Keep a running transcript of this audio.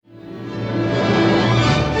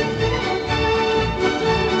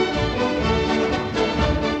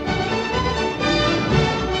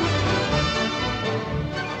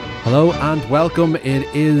Hello and welcome. It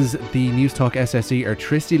is the News Talk SSE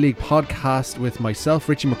Airtricity League podcast with myself,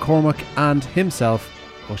 Richie McCormack, and himself,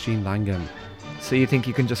 Oisín Langan. So you think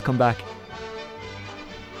you can just come back?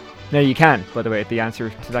 No, you can, by the way. The answer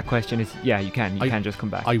to that question is yeah, you can. You can just come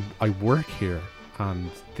back. I work here and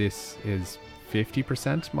this is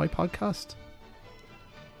 50% my podcast.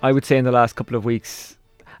 I would say in the last couple of weeks...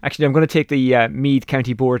 Actually, I'm going to take the Meath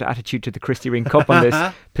County Board attitude to the Christy Ring Cup on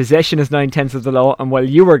this. Possession is 9/10 of the law, and while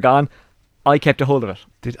you were gone, I kept a hold of it.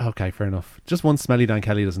 Okay, fair enough. Just one smelly Dan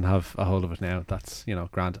Kelly doesn't have a hold of it now. That's,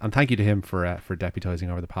 grand. And thank you to him for deputising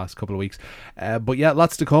over the past couple of weeks. But yeah,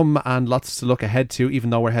 lots to come and lots to look ahead to,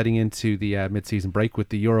 even though we're heading into the mid-season break with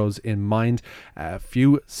the Euros in mind. A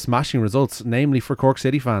few smashing results, namely for Cork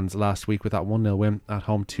City fans last week with that 1-0 win at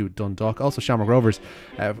home to Dundalk. Also Shamrock Rovers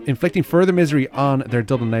inflicting further misery on their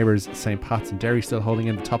Dublin neighbours, St. Pat's, and Derry still holding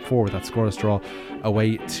in the top four with that scoreless draw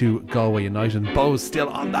away to Galway United. And Bows still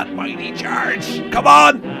on that mighty charge. Come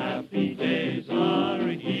on! Happy days are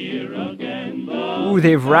here again. Ooh,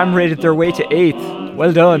 they've ram-raided their way to 8th.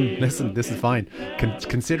 Well done. Listen, this is fine.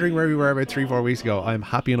 Considering where we were about 3-4 weeks ago, I'm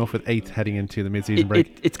happy enough with 8th heading into the mid-season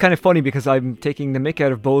break. It's kind of funny because I'm taking the mick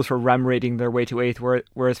out of Bows for ram-raiding their way to 8th,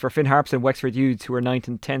 whereas for Finn Harps and Wexford Youths, who are 9th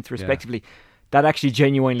and 10th respectively, that actually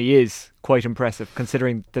genuinely is quite impressive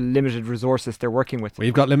considering the limited resources they're working with.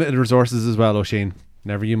 We've got limited resources as well, Oisín.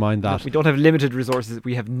 Never you mind that. We don't have limited resources,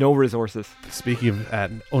 we have no resources. Speaking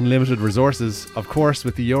of unlimited resources, of course,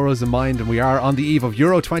 with the Euros in mind, and we are on the eve of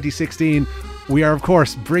Euro 2016, we are of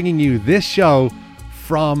course bringing you this show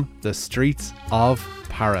from the streets of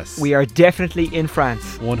Paris. We are definitely in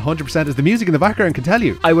France. 100%, as the music in the background can tell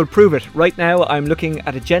you. I will prove it. Right now I'm looking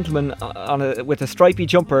at a gentleman with a stripy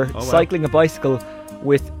jumper, cycling a bicycle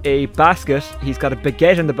with a basket. He's got a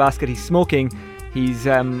baguette in the basket, he's smoking. He's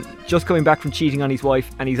just coming back from cheating on his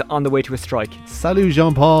wife and he's on the way to a strike. Salut,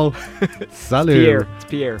 Jean-Paul. Salut. It's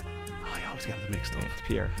Pierre. Oh, I always get them mixed up. Yeah, it's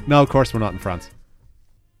Pierre. No, of course we're not in France.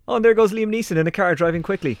 Oh, and there goes Liam Neeson in a car driving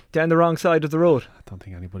quickly down the wrong side of the road. I don't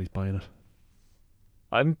think anybody's buying it.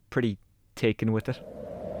 I'm pretty taken with it.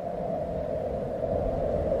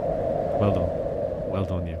 Well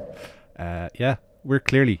done you. Yeah, we're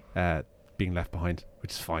clearly being left behind,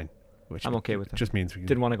 which is fine. Which I'm okay with it. Just means we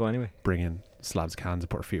didn't want to go anyway. Bring in slabs of cans and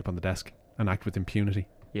put our feet up on the desk and act with impunity.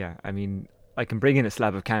 Yeah, I mean, I can bring in a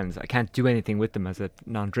slab of cans. I can't do anything with them as a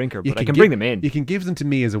non-drinker, but I can bring them in. You can give them to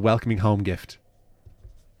me as a welcoming home gift.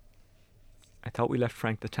 I thought we left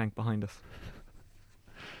Frank the Tank behind us.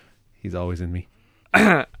 He's always in me.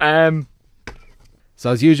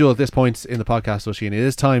 So as usual at this point in the podcast, Oisín, it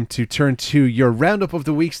is time to turn to your roundup of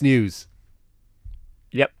the week's news.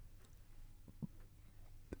 Yep.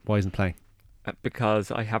 Why isn't playing?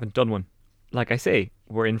 Because I haven't done one. Like I say,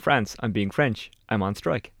 we're in France. I'm being French. I'm on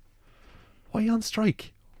strike. Why are you on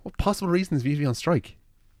strike? What possible reasons have you to be on strike?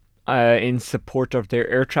 In support of their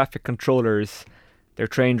air traffic controllers, their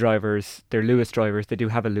train drivers, their Lewis drivers. They do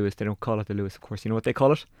have a Lewis. They don't call it the Lewis, of course. You know what they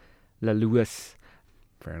call it? La Lewis.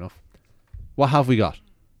 Fair enough. What have we got?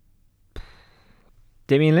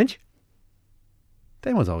 Damien Lynch?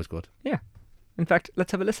 Damon's always good. Yeah. In fact,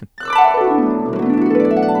 let's have a listen.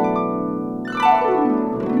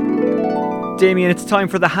 Damien, it's time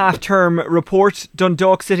for the half-term report.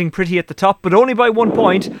 Dundalk sitting pretty at the top, but only by 1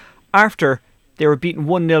 point after they were beaten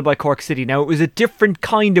 1-0 by Cork City. Now, it was a different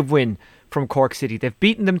kind of win from Cork City. They've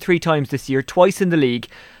beaten them 3 times this year, twice in the league.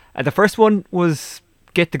 The first one was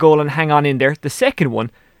get the goal and hang on in there. The second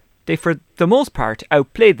one, they for the most part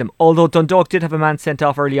outplayed them, although Dundalk did have a man sent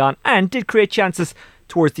off early on and did create chances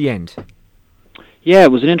towards the end. Yeah,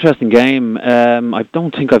 it was an interesting game. I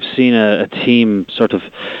don't think I've seen a team sort of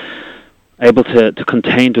able to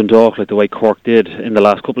contain Dundalk like the way Cork did in the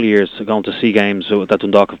last couple of years, going to see games that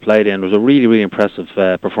Dundalk have played in. It was a really, really impressive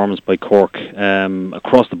performance by Cork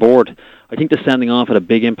across the board. I think the sending off had a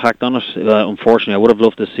big impact on it. Unfortunately, I would have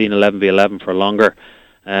loved to have seen 11v11 for longer.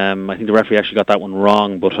 I think the referee actually got that one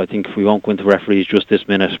wrong, but I think we won't go into referees just this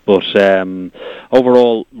minute. But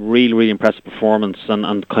overall, really, really impressive performance,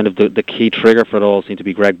 and kind of the key trigger for it all seemed to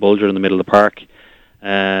be Greg Bulger in the middle of the park.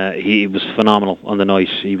 He was phenomenal on the night.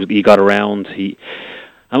 He got around.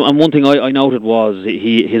 And one thing I noted was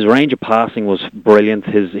his range of passing was brilliant.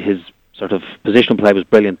 His sort of positional play was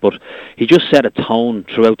brilliant, but he just set a tone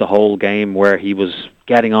throughout the whole game where he was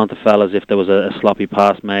getting onto fellas if there was a sloppy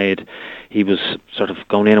pass made. He was sort of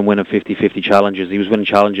going in and winning 50-50 challenges. He was winning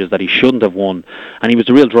challenges that he shouldn't have won, and he was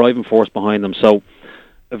the real driving force behind them. So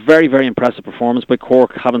a very, very impressive performance by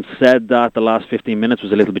Cork. Having said that, the last 15 minutes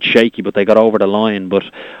was a little bit shaky, but they got over the line. But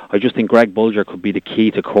I just think Greg Bulger could be the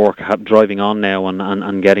key to Cork driving on now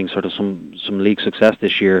and getting sort of some league success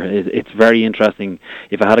this year. It's very interesting.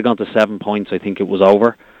 If it had gone to 7 points, I think it was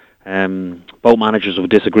over. Both managers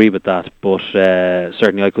would disagree with that, but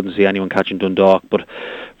certainly I couldn't see anyone catching Dundalk. But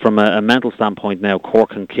from a mental standpoint now,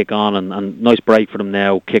 Cork can kick on, and nice break for them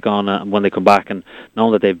now, kick on when they come back, and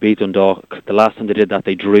knowing that they've beat Dundalk. The last time they did that,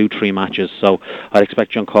 they drew 3 matches, so I'd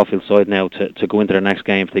expect John Caulfield's side now to go into their next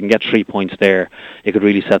game. If they can get 3 points there, it could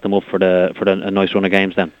really set them up for a nice run of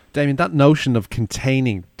games then. Damien, that notion of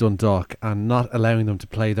containing Dundalk and not allowing them to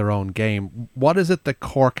play their own game, what is it that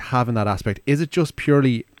Cork have in that aspect? Is it just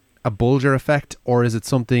purely a Bulger effect, or is it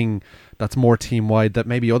something that's more team-wide that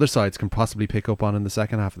maybe other sides can possibly pick up on in the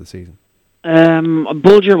second half of the season?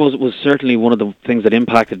 Bulger was certainly one of the things that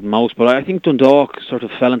impacted most, but I think Dundalk sort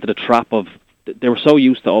of fell into the trap of, they were so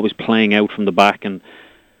used to always playing out from the back, and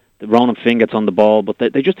Ronan Finn gets on the ball, but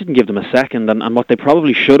they just didn't give them a second, and what they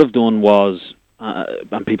probably should have done was,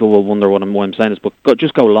 and people will wonder why I'm saying this, but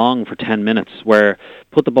just go long for 10 minutes, where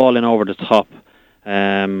put the ball in over the top,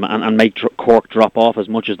 and make Cork drop off as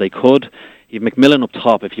much as they could. You've McMillan up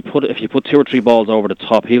top. If you put 2 or 3 balls over the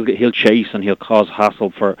top, he'll chase and he'll cause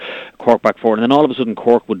hassle for Cork back forward. And then all of a sudden,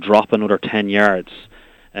 Cork would drop another 10 yards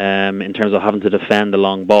in terms of having to defend the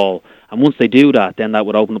long ball. And once they do that, then that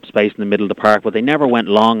would open up space in the middle of the park. But they never went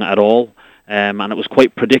long at all, and it was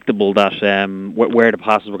quite predictable that where the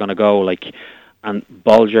passes were going to go. And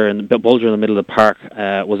Bulger in the middle of the park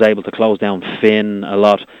was able to close down Finn a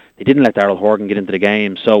lot. They didn't let Daryl Horgan get into the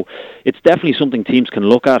game, so it's definitely something teams can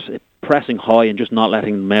look at, pressing high and just not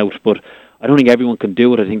letting them out. But I don't think everyone can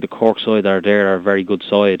do it. I think the Cork side are a very good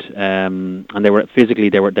side, and they were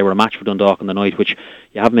a match for Dundalk on the night, which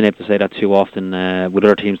you haven't been able to say that too often with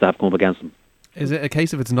other teams that have come up against them. Is it a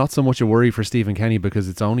case of it's not so much a worry for Stephen Kenny because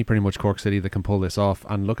it's only pretty much Cork City that can pull this off?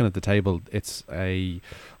 And looking at the table, it's a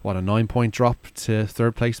 9-point drop to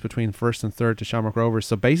third place between first and third to Shamrock Rovers.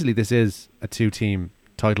 So basically this is a 2-team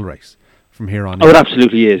title race from here on. Oh, it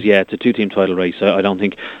absolutely is, yeah. It's a 2-team title race. I don't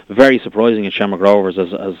think, very surprising at Shamrock Rovers, as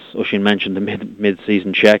Oisín mentioned, the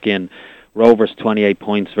mid-season check-in. Rovers 28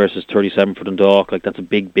 points versus 37 for Dundalk. That's a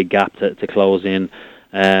big gap to close in.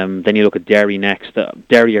 Then you look at Derry next.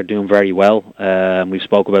 Derry are doing very well. We've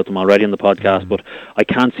spoke about them already on the podcast, but I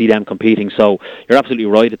can't see them competing. So you're absolutely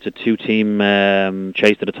right. It's a 2-team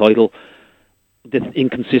chase to the title. The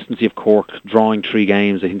inconsistency of Cork drawing 3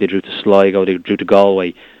 games. I think they drew to Sligo, they drew to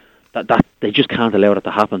Galway. That they just can't allow that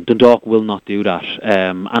to happen. Dundalk will not do that,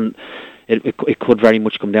 and it could very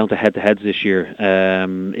much come down to head-to-heads this year.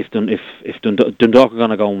 If Dundalk are going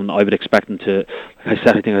to go, I would expect them to. Like I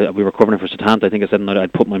said, I think we were covering for Setanta. I think I said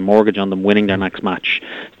I'd put my mortgage on them winning their next match.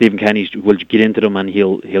 Stephen Kenny will get into them and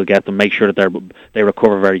he'll get them. Make sure that they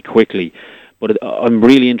recover very quickly. But I'm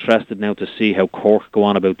really interested now to see how Cork go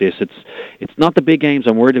on about this. It's not the big games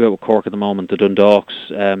I'm worried about with Cork at the moment, the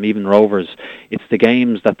Dundalks, even Rovers. It's the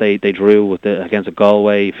games that they drew against a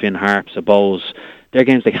Galway, Finn Harps, a Bows. They're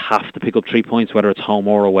games they have to pick up 3 points, whether it's home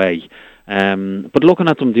or away. But looking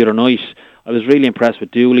at them the other night, I was really impressed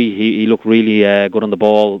with Dooley. He looked really good on the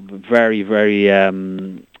ball, very, very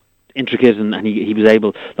intricate, and he was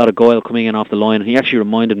able, a lot of guile coming in off the line, and he actually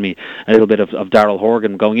reminded me a little bit of Daryl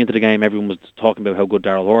Horgan. Going into the game, everyone was talking about how good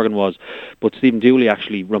Daryl Horgan was, but Stephen Dooley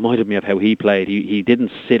actually reminded me of how he played. He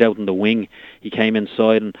didn't sit out in the wing, he came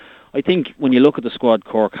inside, and I think when you look at the squad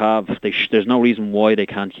Cork have, there's no reason why they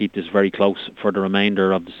can't keep this very close for the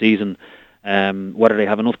remainder of the season. Whether they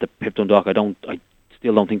have enough to pip Dundalk, I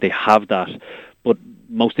still don't think they have that. But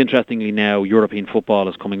most interestingly now, European football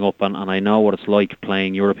is coming up, and I know what it's like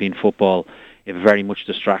playing European football. It very much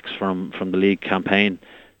distracts from the league campaign.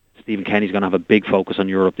 Stephen Kenny's going to have a big focus on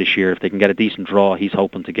Europe this year. If they can get a decent draw, he's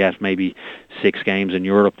hoping to get maybe 6 games in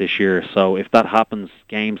Europe this year. So if that happens,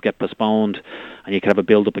 games get postponed, and you can have a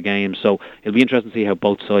build-up of games. So it'll be interesting to see how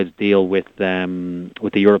both sides deal with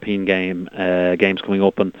the European games coming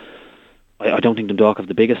up. And I don't think Dundalk have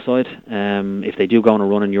the biggest side. If they do go on a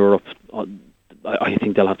run in Europe, I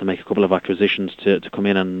think they'll have to make a couple of acquisitions to come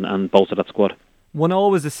in and bolster that squad. One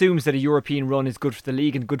always assumes that a European run is good for the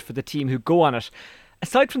league and good for the team who go on it.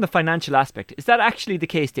 Aside from the financial aspect, is that actually the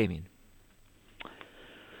case, Damien?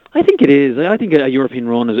 I think it is. I think a European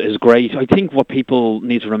run is great. I think what people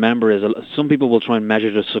need to remember is some people will try and measure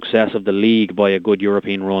the success of the league by a good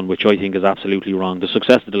European run, which I think is absolutely wrong. The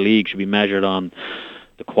success of the league should be measured on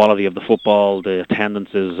the quality of the football, the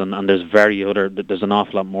attendances, and there's an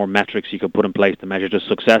awful lot more metrics you could put in place to measure the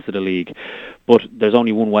success of the league. But there's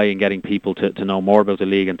only one way in getting people to know more about the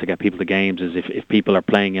league and to get people to games is if people are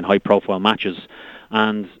playing in high-profile matches.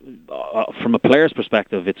 And from a player's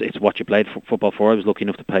perspective, it's what you played football for. I was lucky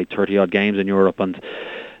enough to play 30 odd games in Europe, and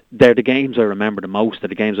they're the games I remember the most. They're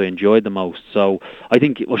the games I enjoyed the most. So I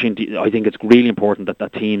think it's really important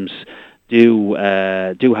that teams do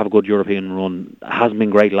have a good European run. It hasn't been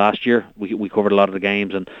great last year. We covered a lot of the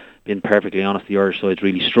games, and being perfectly honest, the Irish sides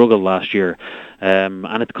really struggled last year,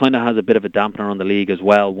 and it kind of has a bit of a dampener on the league as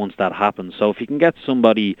well once that happens. So if you can get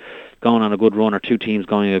somebody going on a good run, or two teams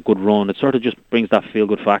going on a good run, it sort of just brings that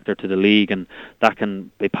feel-good factor to the league, and that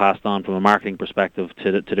can be passed on from a marketing perspective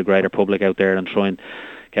to the greater public out there, and try and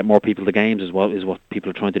get more people to games is what people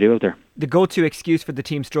are trying to do out there. The go-to excuse for the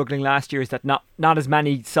team struggling last year is that not as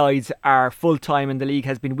many sides are full-time and the league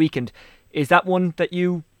has been weakened. Is that one that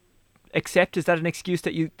you accept? Is that an excuse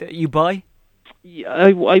that you buy? Yeah,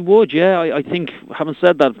 I would, yeah. I think, having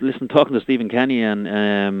said that, talking to Stephen Kenny and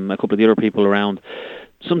a couple of the other people around,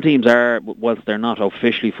 some teams are, whilst they're not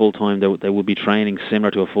officially full-time, they would be training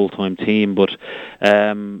similar to a full-time team, but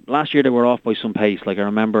last year they were off by some pace. Like, I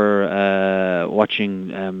remember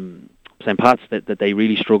watching St. Pat's that they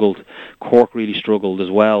really struggled. Cork really struggled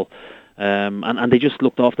as well. And they just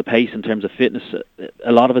looked off the pace in terms of fitness.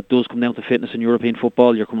 A lot of it does come down to fitness in European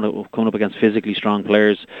football. You're coming up against physically strong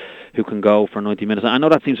players who can go for 90 minutes. I know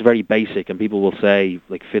that seems very basic, and people will say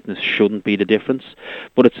like fitness shouldn't be the difference,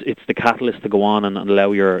 but it's the catalyst to go on and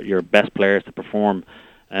allow your best players to perform.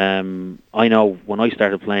 I know when I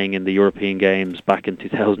started playing in the European games back in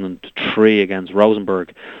 2003 against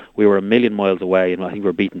Rosenborg, we were a million miles away, and I think we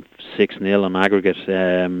were beaten 6-0 on aggregate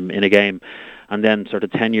in a game. And then sort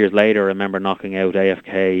of 10 years later, I remember knocking out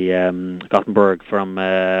AFK Gothenburg from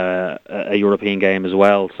a European game as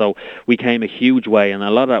well. So we came a huge way, and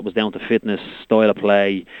a lot of that was down to fitness, style of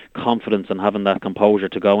play, confidence, and having that composure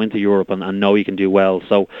to go into Europe and know you can do well.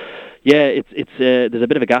 So, yeah, there's a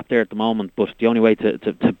bit of a gap there at the moment, but the only way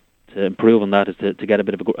to improve on that is to get a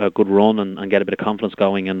bit of a good run and get a bit of confidence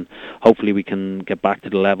going, and hopefully we can get back to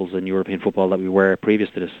the levels in European football that we were previous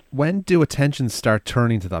to this. When do attentions start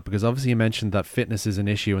turning to that? Because obviously you mentioned that fitness is an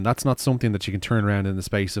issue, and that's not something that you can turn around in the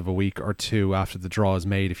space of a week or two after the draw is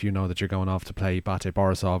made, if you know that you're going off to play Bate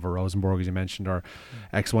Borisov or Rosenborg, as you mentioned, or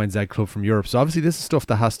X, Y and Z club from Europe. So obviously this is stuff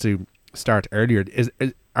that has to start earlier.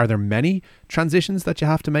 Are there many transitions that you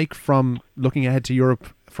have to make from looking ahead to Europe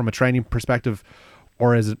from a training perspective,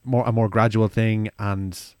 or is it a more gradual thing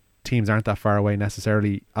and teams aren't that far away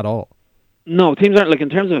necessarily at all? No, teams aren't. Like, in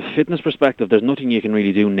terms of a fitness perspective, there's nothing you can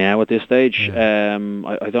really do now at this stage. Yeah.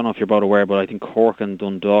 I don't know if you're both aware, but I think Cork and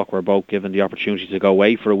Dundalk were both given the opportunity to go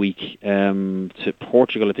away for a week to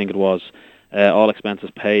Portugal, I think it was. All expenses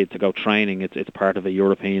paid to go training. It's part of a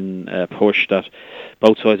European push that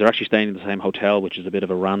both sides are actually staying in the same hotel, which is a bit of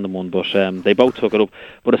a random one, but they both took it up.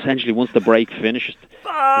 But essentially, once the break finished...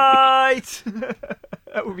 Right!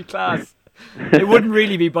 That would be class. It wouldn't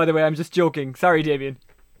really be, by the way. I'm just joking. Sorry, Damien.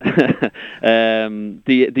 The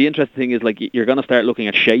interesting thing is, like, you're going to start looking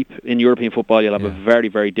at shape in European football. You'll have a very,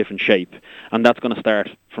 very different shape, and that's going to start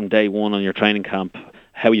from day one on your training camp,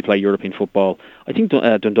 how you play European football. I think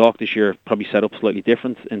Dundalk this year probably set up slightly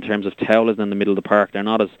different in terms of towels in the middle of the park. They're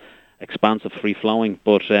not as expansive, free-flowing,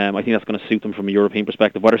 but I think that's going to suit them from a European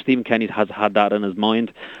perspective. Whether Stephen Kenny has had that in his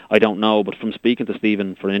mind, I don't know, but from speaking to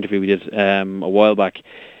Stephen for an interview we did a while back,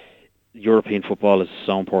 European football is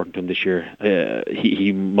so important to him this year.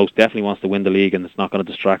 He most definitely wants to win the league, and it's not going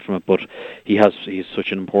to distract from it, but he's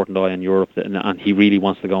such an important eye on Europe, and he really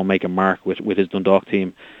wants to go and make a mark with his Dundalk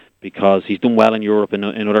team, because he's done well in Europe in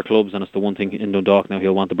other clubs, and it's the one thing in Dundalk now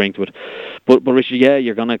he'll want to bring to it. But Richard, yeah,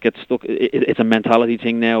 you're going to get stuck. It's a mentality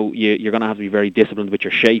thing now. You're going to have to be very disciplined with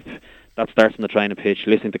your shape. That starts on the training pitch,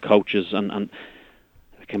 listening to coaches, and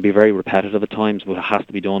it can be very repetitive at times, but it has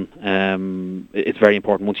to be done. It's very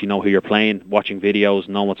important once you know who you're playing, watching videos,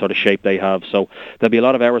 knowing what sort of shape they have. So there'll be a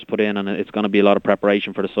lot of hours put in, and it's going to be a lot of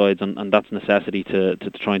preparation for the sides, and that's a necessity to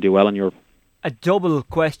try and do well in Europe. A double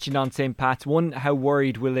question on St. Pat's. One, how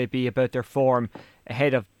worried will they be about their form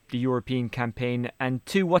ahead of the European campaign? And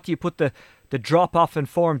two, what do you put the drop-off in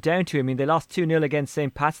form down to? I mean, they lost 2-0 against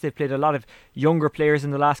St. Pat's. They've played a lot of younger players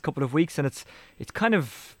in the last couple of weeks, and it's kind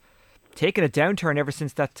of taken a downturn ever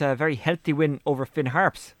since that very healthy win over Finn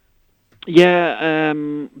Harps. Yeah,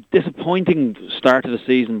 disappointing start to the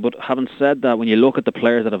season, but having said that, when you look at the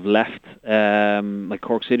players that have left, like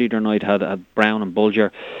Cork City the night had Brown and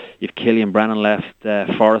Bulger, you've Killian Brennan left,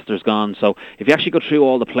 Forrester's gone, so if you actually go through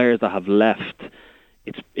all the players that have left,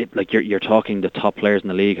 it's like you're talking the top players in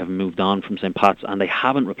the league have moved on from St. Pat's, and they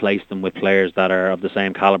haven't replaced them with players that are of the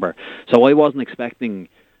same calibre. So I wasn't expecting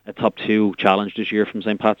a top two challenge this year from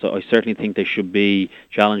St. Pat's. So I certainly think they should be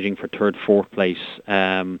challenging for third, fourth place.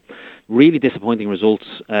 Really disappointing results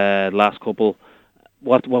last couple.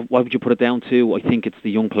 what would you put it down to? I think it's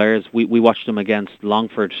the young players. We watched them against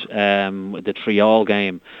Longford, the Trial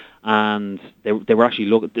game, and they were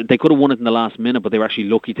actually they could have won it in the last minute, but they were actually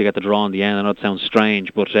lucky to get the draw in the end. I know it sounds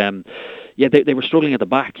strange, but yeah, they were struggling at the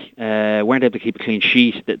back. Weren't able to keep a clean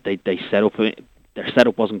sheet. They set up. Their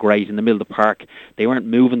setup wasn't great in the middle of the park. They weren't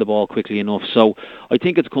moving the ball quickly enough. So I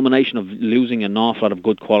think it's a combination of losing an awful lot of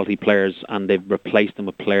good quality players, and they've replaced them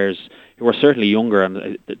with players who are certainly younger,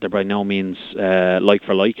 and they're by no means like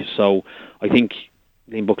for like. So I think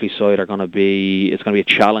Liam Buckley's side it's going to be a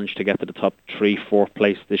challenge to get to the top 3-4th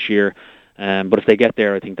place this year. But if they get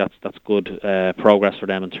there, I think that's good progress for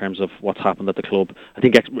them in terms of what's happened at the club. I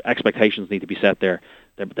think expectations need to be set there.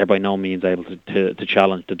 They're by no means able to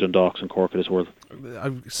challenge the Dundalks and Cork of this world.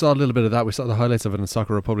 I saw a little bit of that. We saw the highlights of it in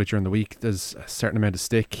Soccer Republic during the week. There's a certain amount of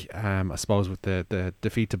stick, I suppose, with the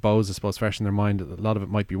defeat to Bows, I suppose, fresh in their mind. A lot of it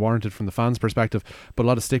might be warranted from the fans' perspective, but a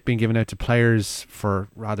lot of stick being given out to players for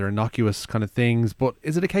rather innocuous kind of things. But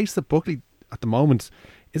is it a case that Buckley, at the moment,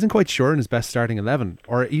 isn't quite sure in his best starting 11,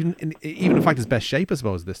 or even in fact his best shape, I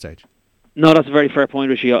suppose, at this stage? No, that's a very fair point,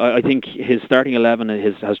 Richie. I think his starting 11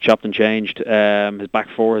 has chopped and changed. His back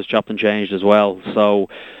four has chopped and changed as well. So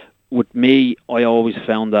with me, I always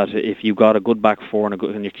found that if you got a good back four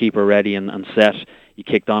and your keeper ready and set, you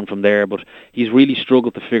kicked on from there. But he's really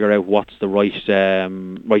struggled to figure out what's the right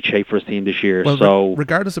shape for his team this year. Well, so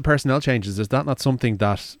regardless of personnel changes, is that not something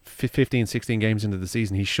that 15, 16 games into the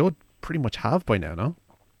season he should pretty much have by now, no?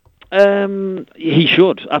 He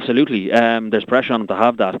should, absolutely. There's pressure on him to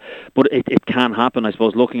have that, but it can happen. I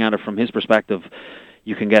suppose looking at it from his perspective,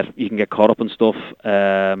 you can get caught up in stuff.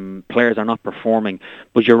 Players are not performing,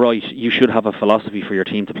 but you're right. You should have a philosophy for your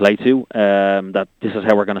team to play to. That this is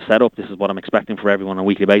how we're going to set up. This is what I'm expecting for everyone on a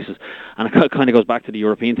weekly basis, and it kind of goes back to the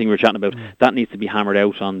European thing we were chatting about. That needs to be hammered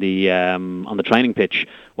out on the training pitch.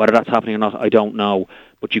 Whether that's happening or not, I don't know.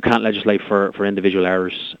 But you can't legislate for individual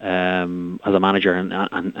errors as a manager, and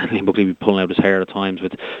Liam Buckley be pulling out his hair at times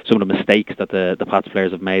with some of the mistakes that the Pats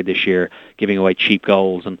players have made this year, giving away cheap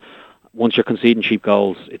goals. And once you're conceding cheap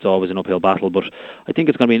goals, it's always an uphill battle. But I think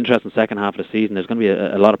it's going to be an interesting second half of the season. There's going to be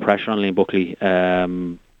a lot of pressure on Liam Buckley.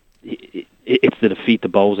 It's the defeat to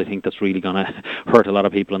Bows, I think, that's really going to hurt a lot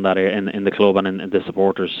of people in that in the club and in the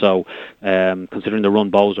supporters. So considering the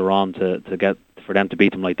run Bows are on to get for them to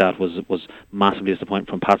beat them like that was massively disappointing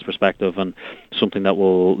from Pat's perspective, and something that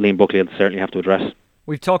Liam Buckley will certainly have to address.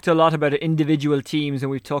 We've talked a lot about individual teams, and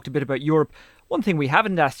we've talked a bit about Europe. One thing we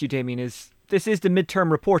haven't asked you, Damien, is this is the midterm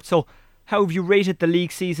report, so how have you rated the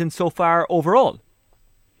league season so far overall?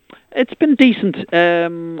 It's been decent.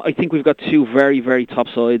 I think we've got two very, very top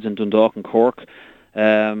sides in Dundalk and Cork.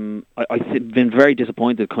 I've been very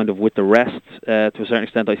disappointed kind of with the rest to a certain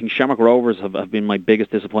extent. I think Shamrock Rovers have been my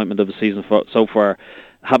biggest disappointment of the season so far.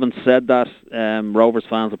 Having said that, Rovers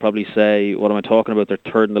fans will probably say, what am I talking about? They're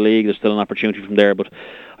third in the league. There's still an opportunity from there. But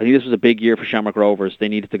I think this was a big year for Shamrock Rovers. They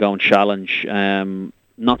needed to go and challenge.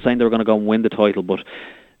 Not saying they were going to go and win the title, but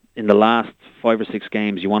in the last 5 or 6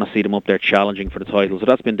 games, you want to see them up there challenging for the title. So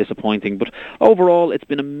that's been disappointing. But overall, it's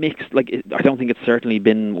been a mix. I don't think it's certainly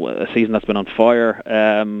been a season that's been on fire.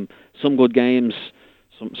 Some good games,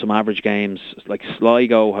 some average games. Like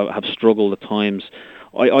Sligo have struggled at times.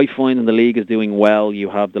 I find in the league is doing well. You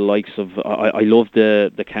have the likes of I love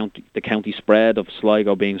the county spread of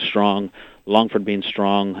Sligo being strong, Longford being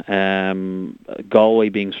strong, Galway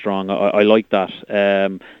being strong. I like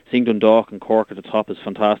that. Seeing Dundalk and Cork at the top is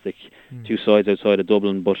fantastic. Two sides outside of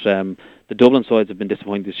Dublin, but the Dublin sides have been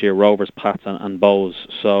disappointing this year. Rovers, Pats, and Bows.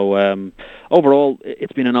 So overall,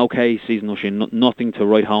 it's been an okay season. Nothing to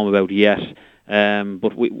write home about yet.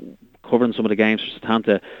 But covering some of the games for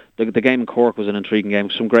Setanta, the game in Cork was an intriguing game.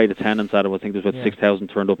 Some great attendance at it. I think there was about 6,000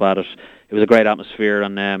 turned up at it. It was a great atmosphere,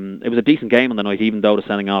 and it was a decent game on the night, even though the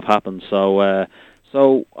sending off happened. So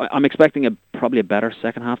I'm expecting probably a better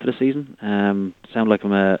second half of the season. Sound like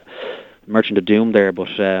I'm a merchant of doom there, but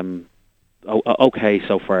okay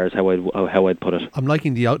so far is how I'd put it. I'm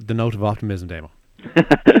liking the note of optimism, Damo.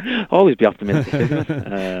 Always be optimistic, isn't it?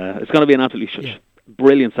 It's going to be an absolutely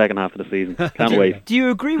brilliant second half of the season. Can't wait. Do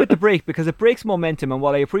you agree with the break? Because it breaks momentum, and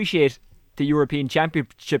while I appreciate the European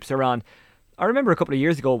Championships are on, I remember a couple of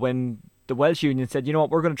years ago when the Welsh Union said, you know what,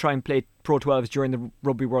 we're going to try and play Pro 12s during the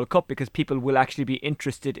Rugby World Cup because people will actually be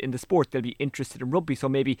interested in the sport. They'll be interested in rugby, so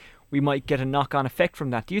maybe we might get a knock-on effect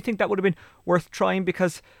from that. Do you think that would have been worth trying?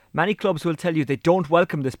 Because many clubs will tell you they don't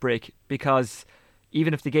welcome this break because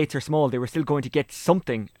even if the gates are small, they were still going to get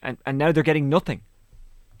something, and now they're getting nothing.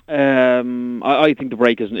 I think the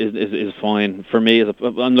break is fine for me.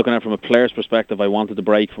 I'm looking at it from a player's perspective. I wanted the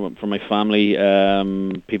break from my family.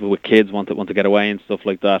 People with kids want to get away and stuff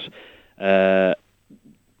like that.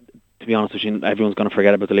 be honest with you, everyone's going to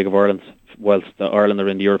forget about the League of Ireland. Whilst Ireland are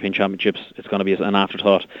in the European Championships, it's going to be an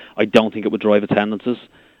afterthought. I don't think it would drive attendances.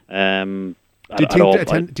 Do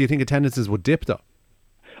you think attendances would dip though?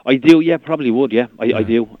 I do, yeah, probably would, yeah. I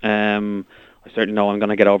do. I certainly know I'm going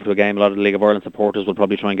to get over to a game. A lot of the League of Ireland supporters will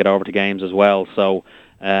probably try and get over to games as well. So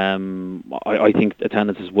I think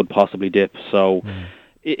attendances would possibly dip. So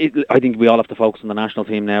I think we all have to focus on the national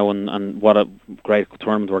team now and what a great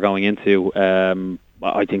tournament we're going into.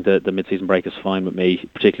 I think the mid-season break is fine with me,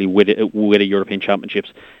 particularly with the European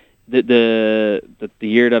Championships. The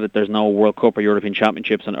year that there's no World Cup or European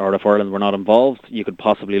Championships, or if Ireland were not involved, you could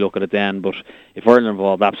possibly look at it then. But if Ireland are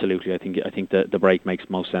involved, absolutely, I think the break makes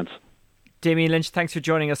most sense. Damien Lynch, thanks for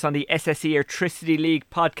joining us on the SSE Airtricity League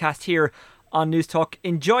podcast here on News Talk.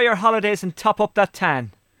 Enjoy your holidays and top up that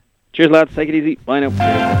tan. Cheers, lads. Take it easy. Bye now.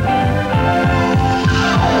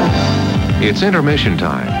 It's intermission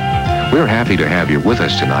time. We're happy to have you with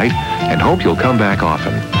us tonight and hope you'll come back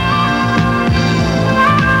often.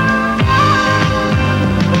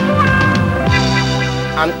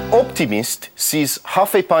 An optimist sees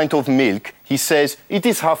half a pint of milk. He says it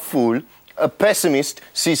is half full. A pessimist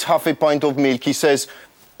sees half a pint of milk. He says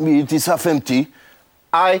it is half empty.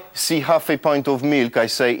 I see half a pint of milk. I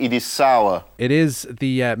say it is sour. It is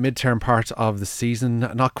the midterm part of the season.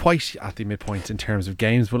 Not quite at the midpoint in terms of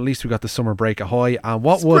games, but at least we got the summer break ahoy. And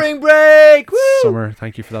what Spring break! Woo! Summer,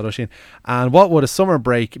 thank you for that, Oisin. And what would a summer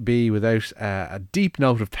break be without a deep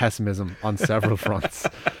note of pessimism on several fronts?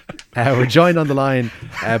 We're joined on the line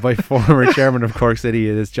by former chairman of Cork City.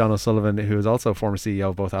 It is John O'Sullivan, who is also former CEO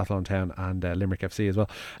of both Athlone Town and Limerick FC as well.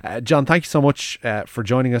 John, thank you so much for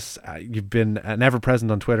joining us. You've been ever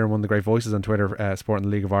present on Twitter and one of the great voices on Twitter, supporting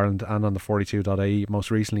the League of Ireland and on the 42.ie most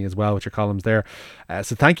recently as well with your columns there.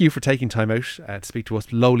 So thank you for taking time out to speak to us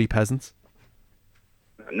lowly peasants.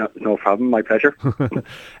 No problem, my pleasure.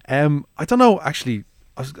 I don't know, actually,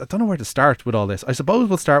 I don't know where to start with all this. I suppose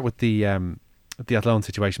we'll start with the Athlone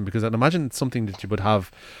situation, because I'd imagine it's something that you would have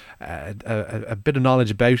a bit of knowledge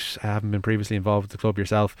about, having been previously involved with the club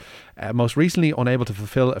yourself. Most recently unable to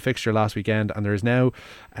fulfil a fixture last weekend, and there is now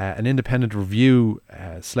an independent review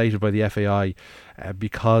slated by the FAI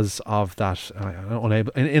because of that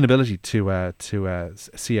inability to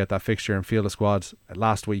see out that fixture and field a squad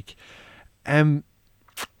last week.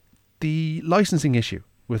 The licensing issue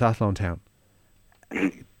with Athlone Town,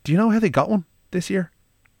 do you know how they got one this year?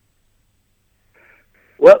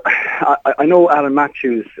 Well, I know Alan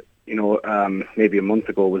Matthews, maybe a month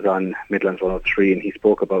ago was on Midlands 103, and he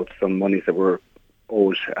spoke about some monies that were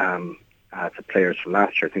owed to players from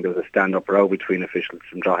last year. I think there was a stand-up row between officials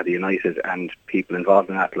from Drogheda United and people involved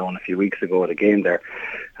in Athlone a few weeks ago at a game there.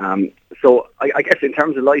 So I guess in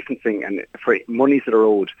terms of licensing and for monies that are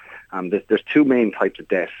owed, there's two main types of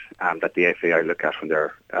debt that the FAI look at when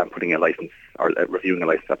they're putting a license or reviewing a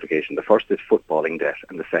license application. The first is footballing debt,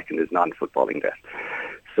 and the second is non-footballing debt.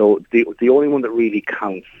 So the only one that really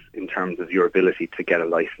counts in terms of your ability to get a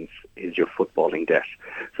license is your footballing debt.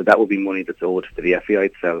 So that will be money that's owed to the FAI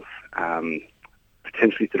itself,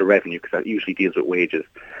 potentially to the revenue, because that usually deals with wages,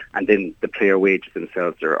 and then the player wages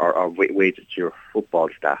themselves are wages to your football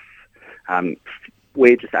staff.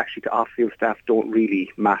 Wages actually to off-field staff don't really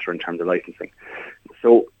matter in terms of licensing.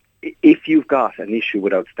 So if you've got an issue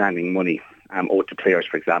with outstanding money owed to players,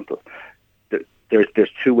 for example, there's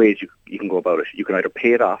two ways you can go about it. You can either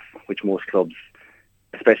pay it off, which most clubs,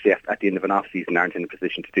 especially at the end of an off-season, aren't in a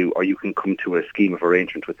position to do, or you can come to a scheme of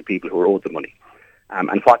arrangement with the people who are owed the money.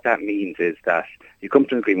 And what that means is that you come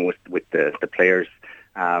to an agreement with the players,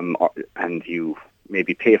 and you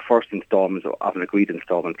maybe pay a first instalment of an agreed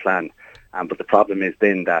instalment plan. But the problem is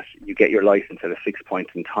then that you get your license at a fixed point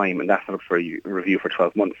in time, and that's not up for a review for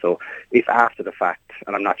 12 months. So if after the fact,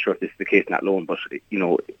 and I'm not sure if this is the case in that loan, but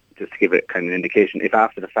just to give it kind of an indication, if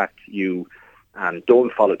after the fact you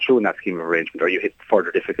don't follow through in that scheme of arrangement, or you hit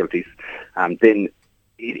further difficulties, then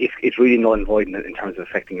it's really null and void in terms of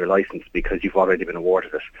affecting your license, because you've already been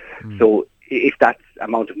awarded it. So if that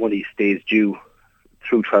amount of money stays due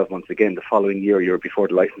through 12 months again, the following year you're before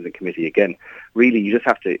the licensing committee again, really you just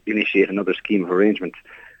have to initiate another scheme of arrangement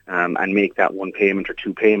and make that one payment or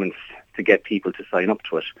two payments to get people to sign up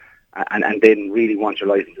to it. And then really once your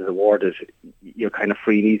license is awarded, you're kind of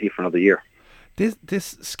free and easy for another year.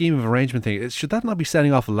 This scheme of arrangement thing, should that not be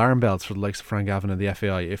setting off alarm bells for the likes of Frank Gavin and the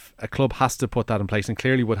FAI? If a club has to put that in place, and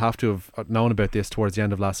clearly would have to have known about this towards the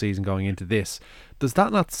end of last season going into this, does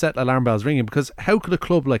that not set alarm bells ringing? Because how could a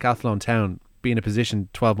club like Athlone Town be in a position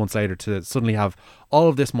 12 months later to suddenly have all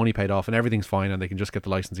of this money paid off and everything's fine and they can just get the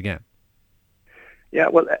licence again? Yeah,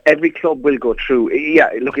 well, every club will go through.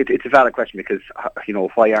 Yeah, look, it's a valid question because,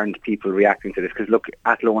 why aren't people reacting to this? Because, look,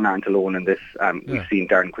 Athlone aren't alone in this. We've seen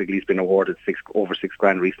Darren Quigley's been awarded over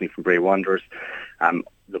 $6,000 recently from Bray Wanderers.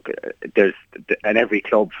 Look, and every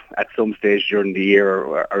club at some stage during the year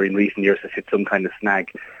or in recent years has hit some kind of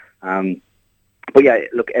snag. But yeah,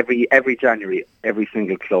 look, every January, every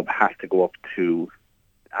single club has to go up to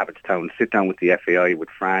Abbottstown, sit down with the FAI, with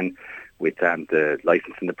Fran, with the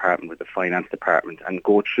licensing department, with the finance department, and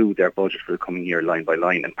go through their budget for the coming year line by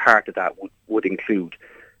line. And part of that would include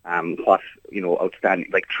what outstanding,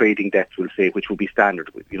 like trading debts, will say, which will be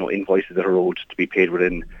standard. Invoices that are owed to be paid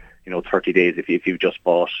within 30 days. If you've just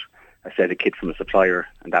bought a set of kit from a supplier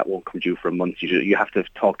and that won't come due for a month, you have to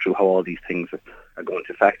talk through how all these things are going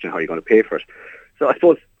to factor and how you're going to pay for it. So I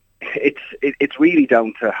suppose it's really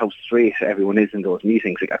down to how straight everyone is in those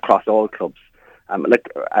meetings across all clubs.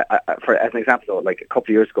 For as an example, like a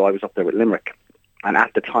couple of years ago, I was up there with Limerick, and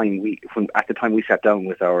at the time we sat down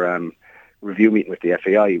with our review meeting with the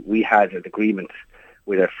FAI, we had an agreement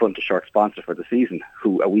with a front to short sponsor for the season,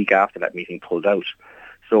 who a week after that meeting pulled out.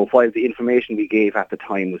 So while the information we gave at the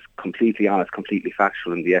time was completely honest, completely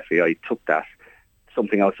factual, and the FAI took that,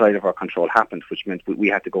 something outside of our control happened, which meant we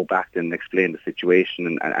had to go back and explain the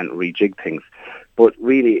situation and rejig things. But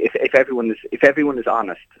really, if everyone is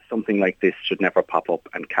honest, something like this should never pop up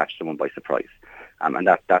and catch someone by surprise. And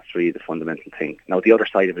that's really the fundamental thing. Now, the other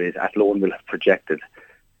side of it is Athlone will have projected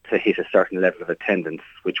to hit a certain level of attendance,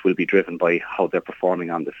 which will be driven by how they're performing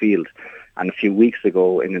on the field. And a few weeks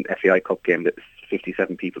ago in an FAI Cup game,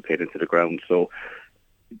 57 people paid into the ground. So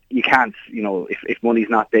you can't, if money's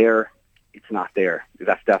not there, it's not there.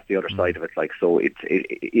 That's the other side of it. So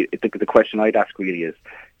the question I'd ask really is,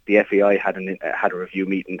 the FAI had a review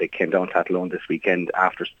meeting. They came down to Athlone this weekend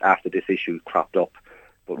after this issue cropped up.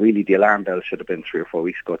 But really, the alarm bell should have been 3 or 4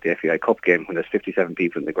 weeks ago at the FAI Cup game when there's 57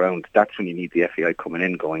 people in the ground. That's when you need the FAI coming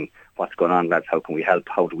in, going, "What's going on, lads? How can we help?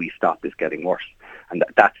 How do we stop this getting worse?" And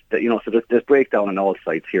so there's breakdown on all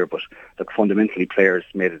sides here. But look, fundamentally, players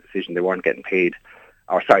made a decision. They weren't getting paid.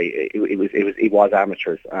 It was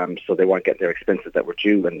amateurs, so they weren't getting their expenses that were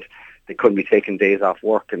due, and they couldn't be taking days off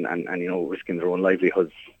work and risking their own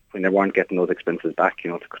livelihoods when they weren't getting those expenses back,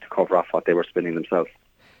 to cover off what they were spending themselves.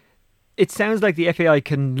 It sounds like the FAI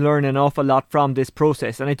can learn an awful lot from this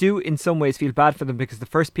process, and I do in some ways feel bad for them, because the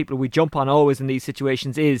first people we jump on always in these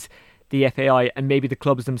situations is the FAI and maybe the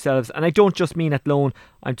clubs themselves. And I don't just mean Athlone,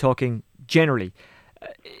 I'm talking generally.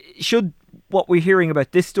 Should what we're hearing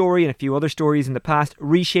about this story and a few other stories in the past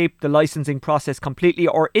reshape the licensing process completely,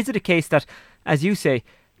 or is it a case that, as you say,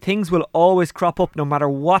 things will always crop up no matter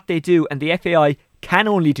what they do, and the FAI can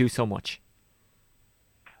only do so much?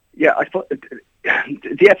 Yeah, I thought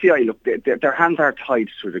the FAI, look, their hands are tied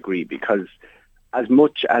to a degree, because as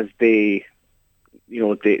much as they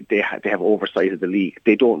have oversight of the league,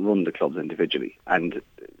 they don't run the clubs individually. And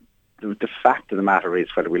the fact of the matter is,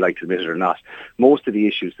 whether we like to admit it or not, most of the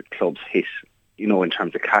issues that clubs hit, in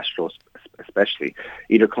terms of cash flows especially,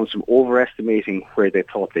 either comes from overestimating where they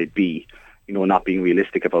thought they'd be, not being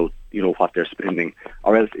realistic about, what they're spending,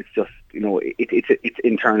 or else it's just, it's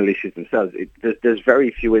internal issues themselves. There's very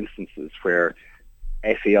few instances where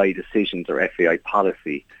FAI decisions or FAI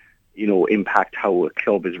policy, impact how a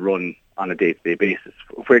club is run on a day-to-day basis.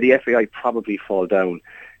 Where the FAI probably fall down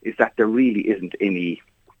is that there really isn't any,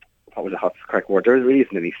 what was the correct word? There really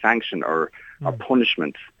isn't any sanction or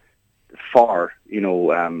punishment for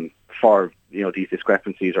these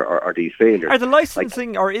discrepancies or these failures. Are the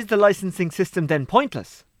licensing or is the licensing system then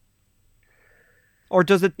pointless? Or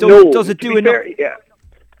does it do enough? Yeah.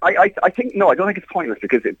 I think no. I don't think it's pointless,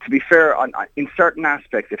 because to be fair, in certain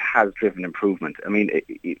aspects, it has driven improvement. I mean,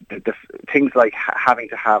 the things like having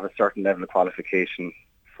to have a certain level of qualification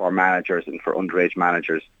for managers and for underage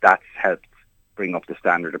managers, that's helped bring up the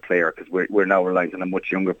standard of player, because we're now relying on a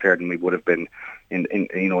much younger player than we would have been in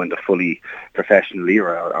the fully professional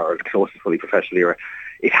era, or the close to fully professional era.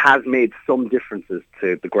 It has made some differences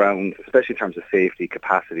to the ground, especially in terms of safety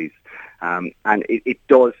capacities, and it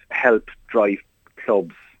does help drive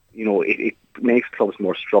clubs. It makes clubs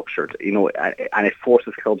more structured, and it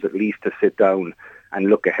forces clubs at least to sit down and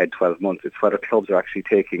look ahead 12 months. It's whether clubs are actually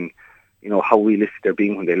taking, how realistic they're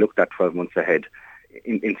being when they look at 12 months ahead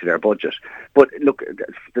into their budget. But look,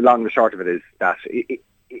 the long and the short of it is that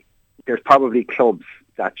there's probably clubs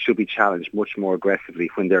that should be challenged much more aggressively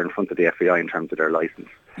when they're in front of the FAI in terms of their licence.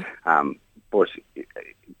 But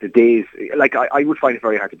the days, I would find it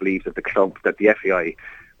very hard to believe that the FAI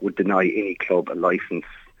would deny any club a licence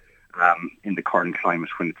in the current climate,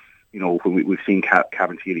 when it's, when we've seen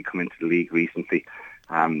Cabinteely come into the league recently.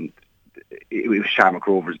 it was Shamrock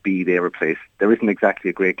Rovers B they replaced. There isn't exactly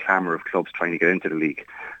a great clamour of clubs trying to get into the league.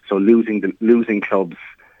 So losing clubs,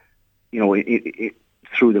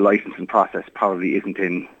 through the licensing process probably isn't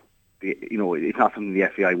in. It's not something the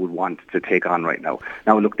FAI would want to take on right now.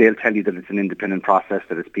 Now, look, they'll tell you that it's an independent process,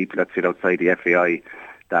 that it's people that sit outside the FAI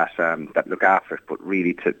that look after it. But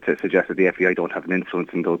really, to suggest that the FAI don't have an influence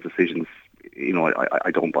in those decisions,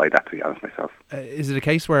 I don't buy that, to be honest myself. Is it a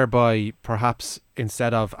case whereby perhaps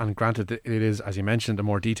instead of, and granted it is, as you mentioned, a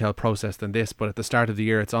more detailed process than this, but at the start of the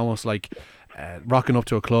year it's almost like rocking up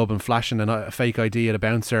to a club and flashing a fake ID at a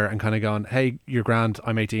bouncer and kind of going, hey, you're grand,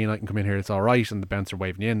 I'm 18, I can come in here, it's all right, and the bouncer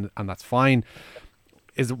waving you in, and that's fine.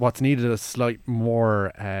 Is what's needed a slight more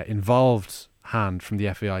involved hand from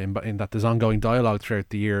the FAI in that there's ongoing dialogue throughout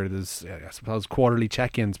the year. There's, I suppose, quarterly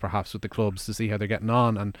check-ins perhaps with the clubs to see how they're getting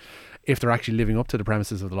on and if they're actually living up to the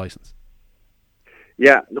premises of the licence.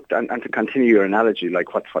 Yeah, look, and to continue your analogy,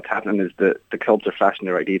 like what's happening is the clubs are flashing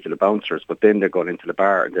their ID to the bouncers, but then they're going into the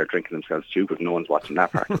bar and they're drinking themselves stupid. No one's watching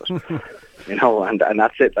that part of it, and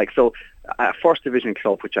that's it. Like, so, a First Division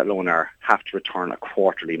club, which alone have to return a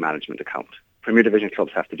quarterly management account. Premier Division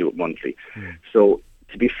clubs have to do it monthly. So,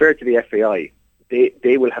 to be fair to the FAI,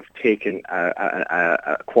 they will have taken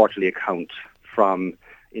a quarterly account from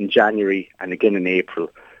in January and again in April.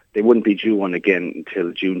 They wouldn't be due one again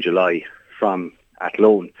until June, July from at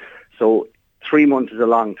loan. So 3 months is a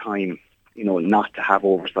long time, not to have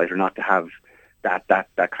oversight or not to have that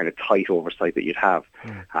kind of tight oversight that you'd have.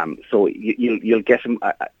 So you'll get them.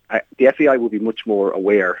 The FAI will be much more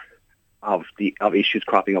aware of issues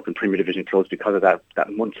cropping up in Premier Division clubs because of that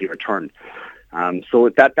monthly return. So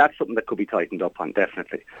that's something that could be tightened up on,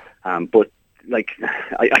 definitely. But I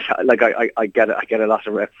get a lot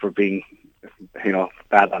of rep for being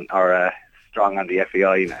bad on or strong on the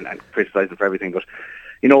FAI and criticising for everything, but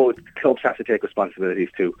clubs have to take responsibilities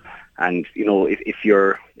too. And if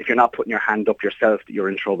you're not putting your hand up yourself, that you're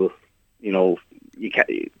in trouble. You can't.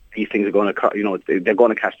 These things are going to, they're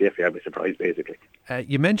going to catch the FAI by surprise, basically.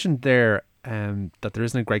 You mentioned there that there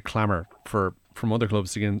isn't a great clamour from other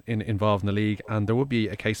clubs to get involved in the league, and there would be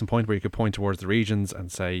a case in point where you could point towards the regions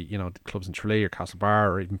and say, the clubs in Tralee or Castlebar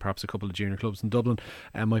or even perhaps a couple of junior clubs in Dublin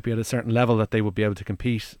might be at a certain level that they would be able to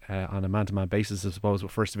compete on a man-to-man basis, I suppose,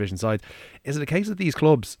 with First Division side. Is it a case that these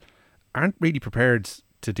clubs aren't really prepared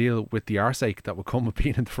to deal with the arseache that would come with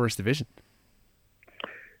being in the First Division?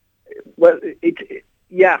 Well,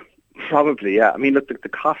 yeah, probably, yeah. I mean, look, the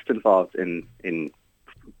cost involved in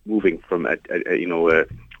moving from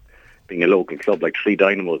being a local club like Tralee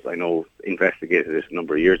Dynamos, I know, investigated this a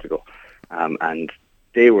number of years ago, and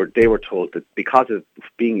they were told that because of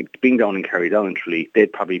being down in Kerrydown in Tralee,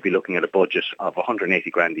 they'd probably be looking at a budget of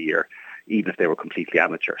 180 grand a year, even if they were completely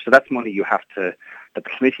amateur. So that's money the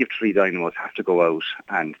committee of Tralee Dynamos have to go out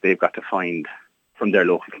and they've got to find from their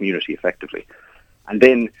local community effectively, and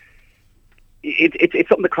then. It's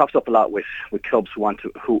something that crops up a lot with clubs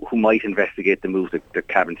who might investigate the move that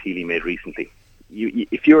Cabinteely made recently.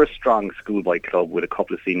 If you're a strong schoolboy club with a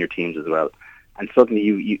couple of senior teams as well, and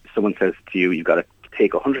suddenly someone says to you, you've got to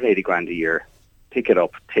take 180 grand a year, pick it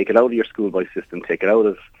up, take it out of your schoolboy system, take it out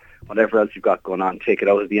of whatever else you've got going on, take it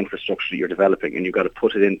out of the infrastructure that you're developing, and you've got to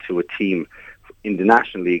put it into a team in the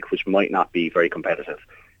National League, which might not be very competitive.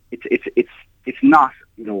 It's not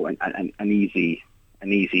an easy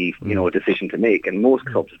decision to make, and most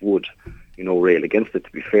clubs would rail against it,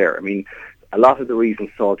 to be fair. I mean, a lot of the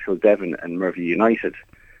reason Salthill Devon and Merville United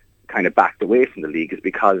kind of backed away from the league is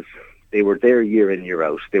because they were there year in, year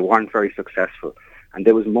out. They weren't very successful, and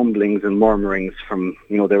there was mumblings and murmurings from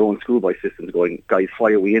their own schoolboy systems going, guys,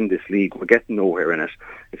 why are we in this league? We're getting nowhere in it.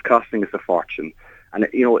 It's costing us a fortune. And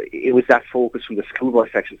it was that focus from the schoolboy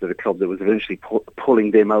sections of the club that was eventually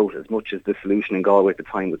pulling them out, as much as the solution in Galway at the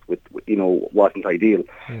time wasn't ideal.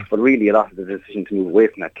 But really, a lot of the decision to move away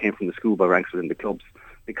from that came from the schoolboy ranks within the clubs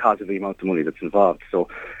because of the amount of money that's involved. So,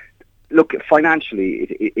 look,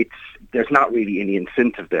 financially, there's not really any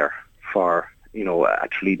incentive there for a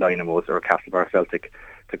Tralee Dynamos or a Castlebar Celtic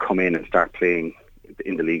to come in and start playing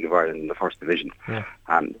in the League of Ireland in the First Division.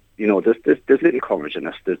 There's little coverage in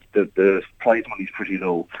this. The prize money is pretty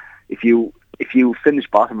low. If you finish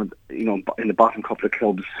bottom, in the bottom couple of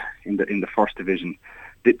clubs in the First Division,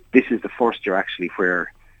 this is the first year actually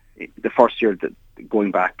that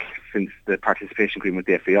going back since the participation agreement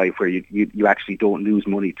with the FAI, where you actually don't lose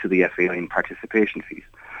money to the FAI in participation fees.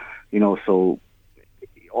 So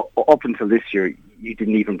up until this year, you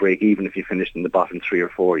didn't even break even if you finished in the bottom 3 or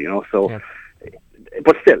 4. So. Yeah.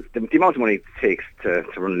 But still, the amount of money it takes to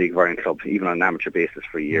run a League of Ireland club, even on an amateur basis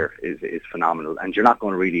for a year, is phenomenal. And you're not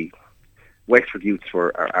going to really... Wexford Youths are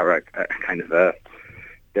a kind of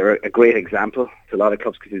they're a great example to a lot of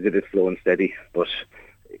clubs because they did it slow and steady, but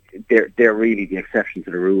they're really the exception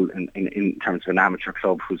to the rule in terms of an amateur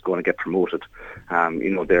club who's going to get promoted.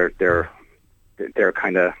 They're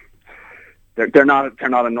kind of they're not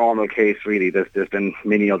a normal case really. There's been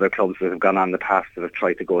many other clubs that have gone on in the past that have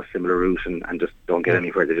tried to go a similar route and just don't get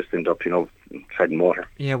anywhere. They just end up treading water.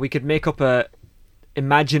 Yeah, we could make up a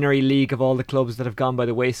imaginary league of all the clubs that have gone by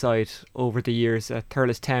the wayside over the years.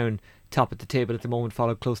 Thurles Town top at the table at the moment,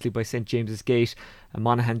 followed closely by St James's Gate,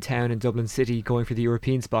 Monaghan Town and Dublin City going for the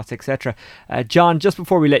European spots, etc. John, just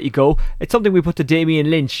before we let you go, it's something we put to Damien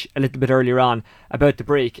Lynch a little bit earlier on about the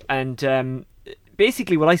break, and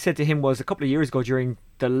basically what I said to him was a couple of years ago during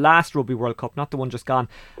the last Rugby World Cup, not the one just gone,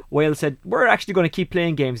 Wales said we're actually going to keep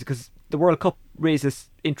playing games because the World Cup raises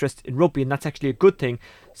interest in rugby and that's actually a good thing,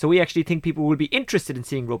 so we actually think people will be interested in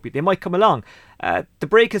seeing rugby. They might come along. The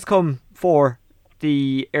break has come for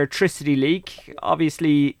the Airtricity League.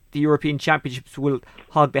 Obviously the European Championships will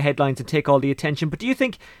hog the headlines and take all the attention, but do you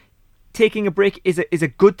think taking a break is a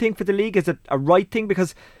good thing for the league? Is it a right thing?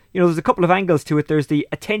 Because there's a couple of angles to it. There's the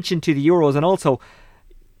attention to the Euros, and also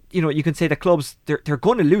you can say the clubs they're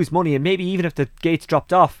going to lose money, and maybe even if the gates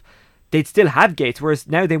dropped off they'd still have gates, whereas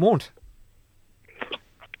now they won't.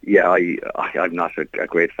 Yeah, I'm not a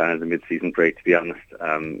great fan of the mid-season break, to be honest.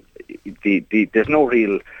 There's no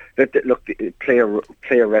real... Look,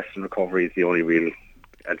 player rest and recovery is the only real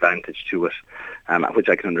advantage to it, which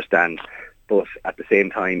I can understand. But at the same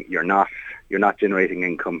time, you're not generating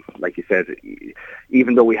income. Like you said,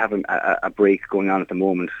 even though we have a break going on at the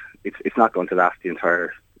moment, it's not going to last the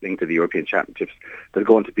entire length of the European Championships. There's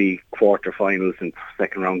going to be quarter-finals and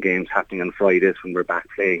second-round games happening on Fridays when we're back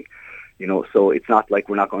playing. So it's not like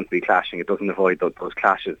we're not going to be clashing. It doesn't avoid those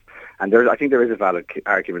clashes. And I think there is a valid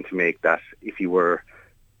argument to make that if you were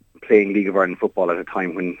playing League of Ireland football at a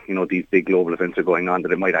time when these big global events are going on,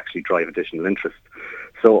 that it might actually drive additional interest.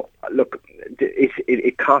 So look,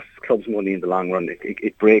 it costs clubs money in the long run.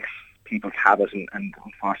 It breaks people's habit, and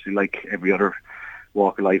unfortunately, like every other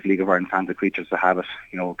walk of life, League of Ireland fans are creatures of habit.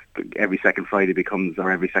 Every second Friday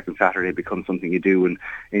or every second Saturday becomes something you do, and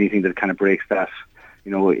anything that kind of breaks that,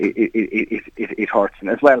 it hurts. And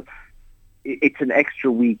as well, it's an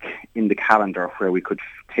extra week in the calendar where we could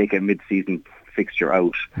take a mid-season fixture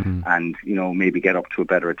out and maybe get up to a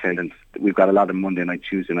better attendance. We've got a lot of Monday night,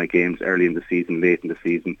 Tuesday night games early in the season, late in the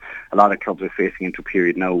season. A lot of clubs are facing into a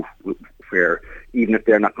period now where even if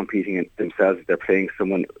they're not competing themselves, they're playing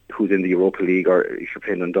someone who's in the Europa League, or if you're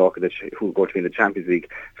playing Dundalk who are going to be in the Champions League,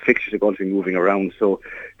 fixtures are going to be moving around. So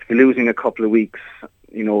to be losing a couple of weeks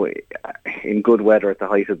in good weather at the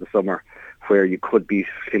height of the summer, where you could be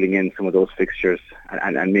filling in some of those fixtures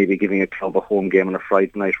and maybe giving a club a home game on a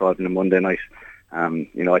Friday night rather than a Monday night, I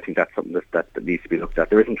think that's something that needs to be looked at.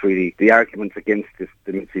 There isn't really the arguments against the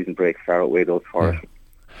mid-season break far outweigh those for it.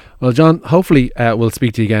 Well, John, hopefully we'll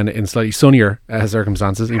speak to you again in slightly sunnier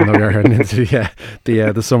circumstances, even though we are heading into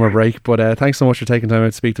the summer break. But thanks so much for taking time out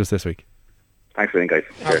to speak to us this week. Thanks for guys.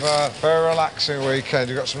 Have a very relaxing weekend.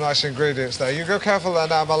 You've got some nice ingredients there. You go careful there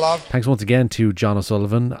now, my love. Thanks once again to John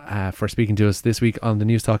O'Sullivan for speaking to us this week on the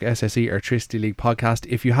Newstalk SSE Airtricity League podcast.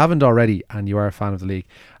 If you haven't already and you are a fan of the league,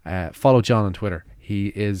 follow John on Twitter. He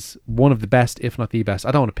is one of the best, if not the best.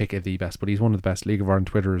 I don't want to pick the best, but he's one of the best League of Ireland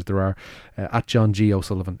Twitterers there are. At John G.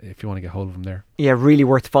 O'Sullivan, if you want to get hold of him there. Yeah, really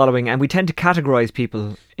worth following. And we tend to categorise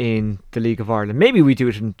people in the League of Ireland. Maybe we do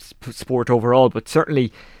it in sport overall, but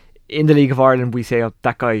certainly in the League of Ireland we say, oh,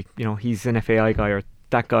 that guy, he's an FAI guy, or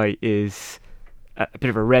that guy is a bit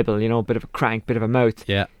of a rebel, a bit of a crank, bit of a mouth.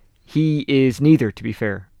 Yeah. He is neither, to be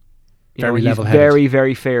fair. Very level-headed. Very,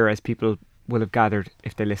 very fair, as people will have gathered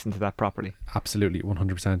if they listen to that properly. Absolutely,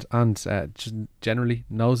 100%. And just generally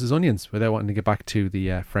knows his onions, without wanting to get back to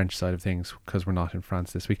the French side of things, because we're not in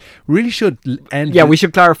France this week. Really should end... Yeah, we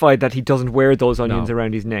should clarify that he doesn't wear those onions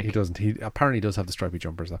around his neck. He doesn't. He apparently does have the stripy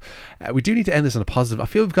jumpers, though. We do need to end this on a positive. I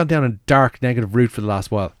feel we've gone down a dark, negative route for the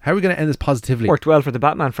last while. How are we going to end this positively? Worked well for the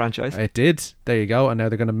Batman franchise. It did. There you go. And now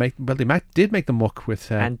they're going to make... Well, they did make the muck with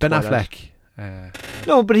Ben Affleck.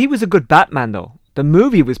 No, but he was a good Batman, though. The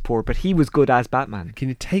movie was poor, but he was good as Batman. Can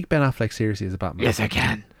you take Ben Affleck seriously as a Batman? Yes, I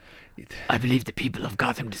can. I believe the people of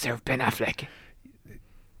Gotham deserve Ben Affleck.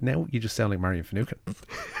 Now you just sound like Marion Finucane.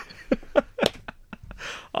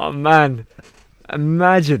 Oh, man.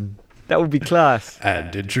 Imagine. That would be class.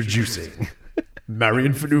 And introducing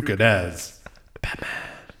Marion Finucane as Batman.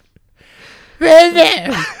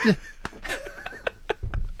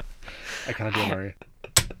 I cannot do Marion.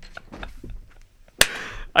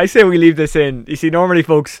 I say we leave this in. You see, normally,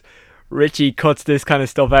 folks, Richie cuts this kind of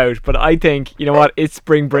stuff out, but I think, you know what, it's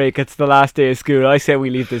spring break, it's the last day of school. I say we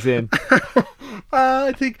leave this in.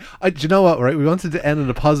 I think, do you know what, right? We wanted to end on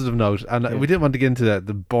a positive note, and we didn't want to get into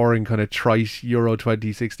the boring kind of trite Euro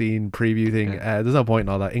 2016 preview thing. There's no point in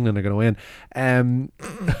all that. England are going to win.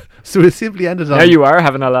 So it simply ended on... There you are,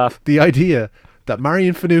 having a laugh. The idea that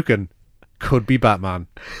Marion Finucane could be Batman.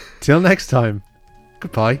 Till next time,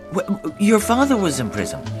 goodbye. Well, your father was in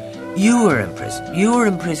prison. You were in prison. You were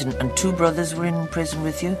in prison, and 2 brothers were in prison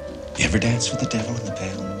with you? You ever dance with the devil in the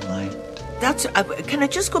pale moonlight? That's... can I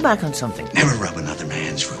just go back on something? Never rub another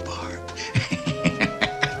man's rhubarb.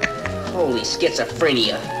 Holy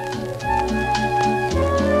schizophrenia.